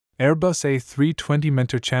Airbus A320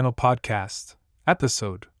 Mentor Channel Podcast,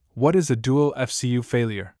 Episode, What is a Dual FCU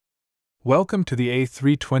Failure? Welcome to the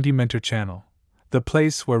A320 Mentor Channel, the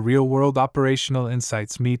place where real-world operational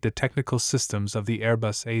insights meet the technical systems of the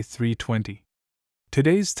Airbus A320.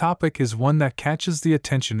 Today's topic is one that catches the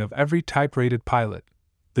attention of every type-rated pilot.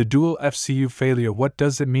 The Dual FCU Failure. What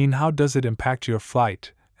does it mean? How does it impact your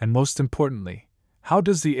flight? And most importantly, how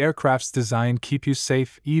does the aircraft's design keep you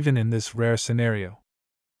safe even in this rare scenario?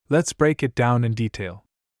 Let's break it down in detail.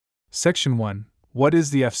 Section 1. What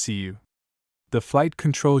is the FCU? The Flight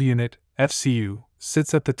Control Unit, FCU,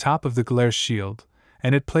 sits at the top of the glare shield,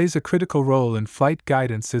 and it plays a critical role in flight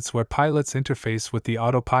guidance. It's where pilots interface with the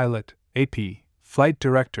autopilot, AP, flight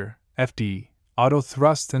director, FD, auto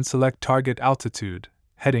thrust, and select target altitude,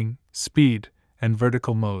 heading, speed, and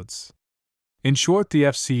vertical modes. In short, the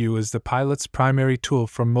FCU is the pilot's primary tool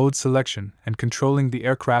for mode selection and controlling the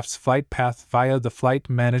aircraft's flight path via the Flight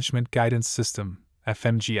Management Guidance System,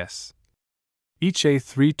 FMGS. Each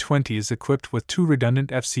A320 is equipped with two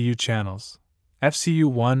redundant FCU channels,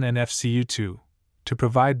 FCU-1 and FCU-2, to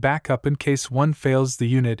provide backup in case one fails. The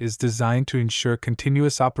unit is designed to ensure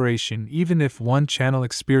continuous operation even if one channel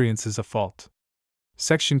experiences a fault.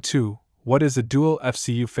 Section 2. What is a dual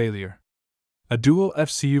FCU failure? A dual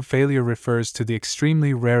FCU failure refers to the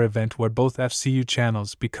extremely rare event where both FCU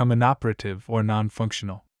channels become inoperative or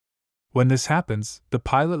non-functional. When this happens, the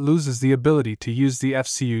pilot loses the ability to use the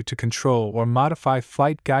FCU to control or modify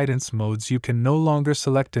flight guidance modes. You can no longer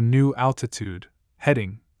select a new altitude,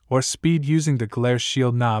 heading, or speed using the glare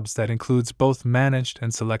shield knobs that includes both managed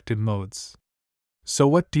and selected modes. So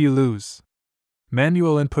what do you lose?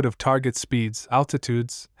 Manual input of target speeds,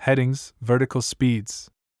 altitudes, headings, vertical speeds.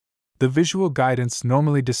 The visual guidance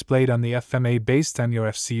normally displayed on the FMA based on your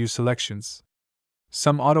FCU selections.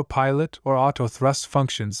 Some autopilot or auto thrust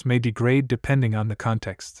functions may degrade depending on the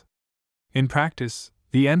context. In practice,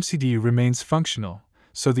 the MCD remains functional,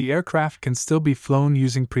 so the aircraft can still be flown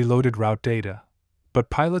using preloaded route data. But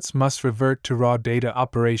pilots must revert to raw data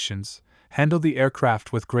operations, handle the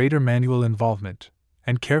aircraft with greater manual involvement,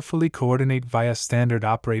 and carefully coordinate via standard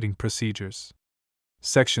operating procedures.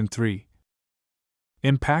 Section 3.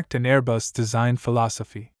 Impact and Airbus Design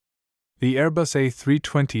Philosophy. The Airbus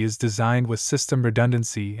A320 is designed with system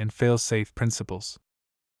redundancy and fail-safe principles.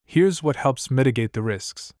 Here's what helps mitigate the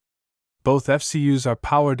risks. Both FCUs are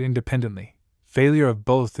powered independently. Failure of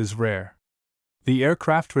both is rare. The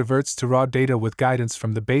aircraft reverts to raw data with guidance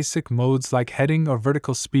from the basic modes like heading or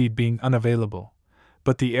vertical speed being unavailable,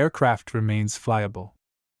 but the aircraft remains flyable.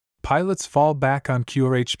 Pilots fall back on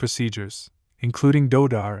QRH procedures, including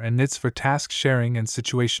DODAR and NITS for task sharing and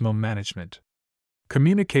situational management.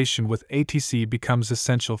 Communication with ATC becomes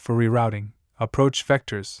essential for rerouting, approach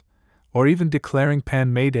vectors, or even declaring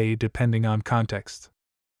pan mayday depending on context.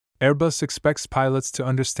 Airbus expects pilots to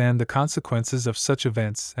understand the consequences of such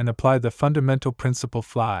events and apply the fundamental principle: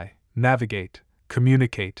 fly, navigate,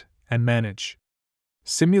 communicate, and manage.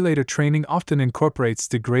 Simulator training often incorporates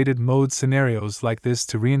degraded mode scenarios like this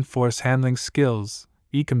to reinforce handling skills,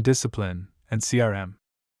 ecom discipline, and CRM.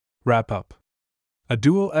 Wrap up. A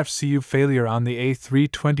dual FCU failure on the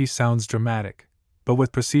A320 sounds dramatic, but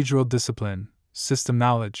with procedural discipline, system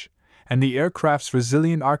knowledge, and the aircraft's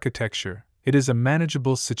resilient architecture, it is a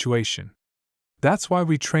manageable situation. That's why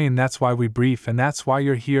we train, that's why we brief, and that's why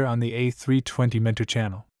you're here on the A320 Mentor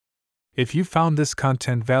Channel. If you found this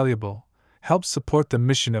content valuable, help support the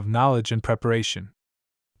mission of knowledge and preparation.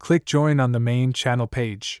 Click join on the main channel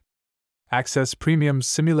page. Access premium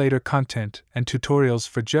simulator content and tutorials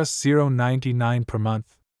for just $0.99 per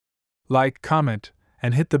month. Like, comment,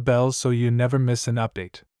 and hit the bell so you never miss an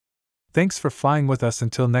update. Thanks for flying with us.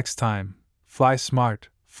 Until next time, fly smart,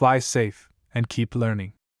 fly safe, and keep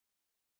learning.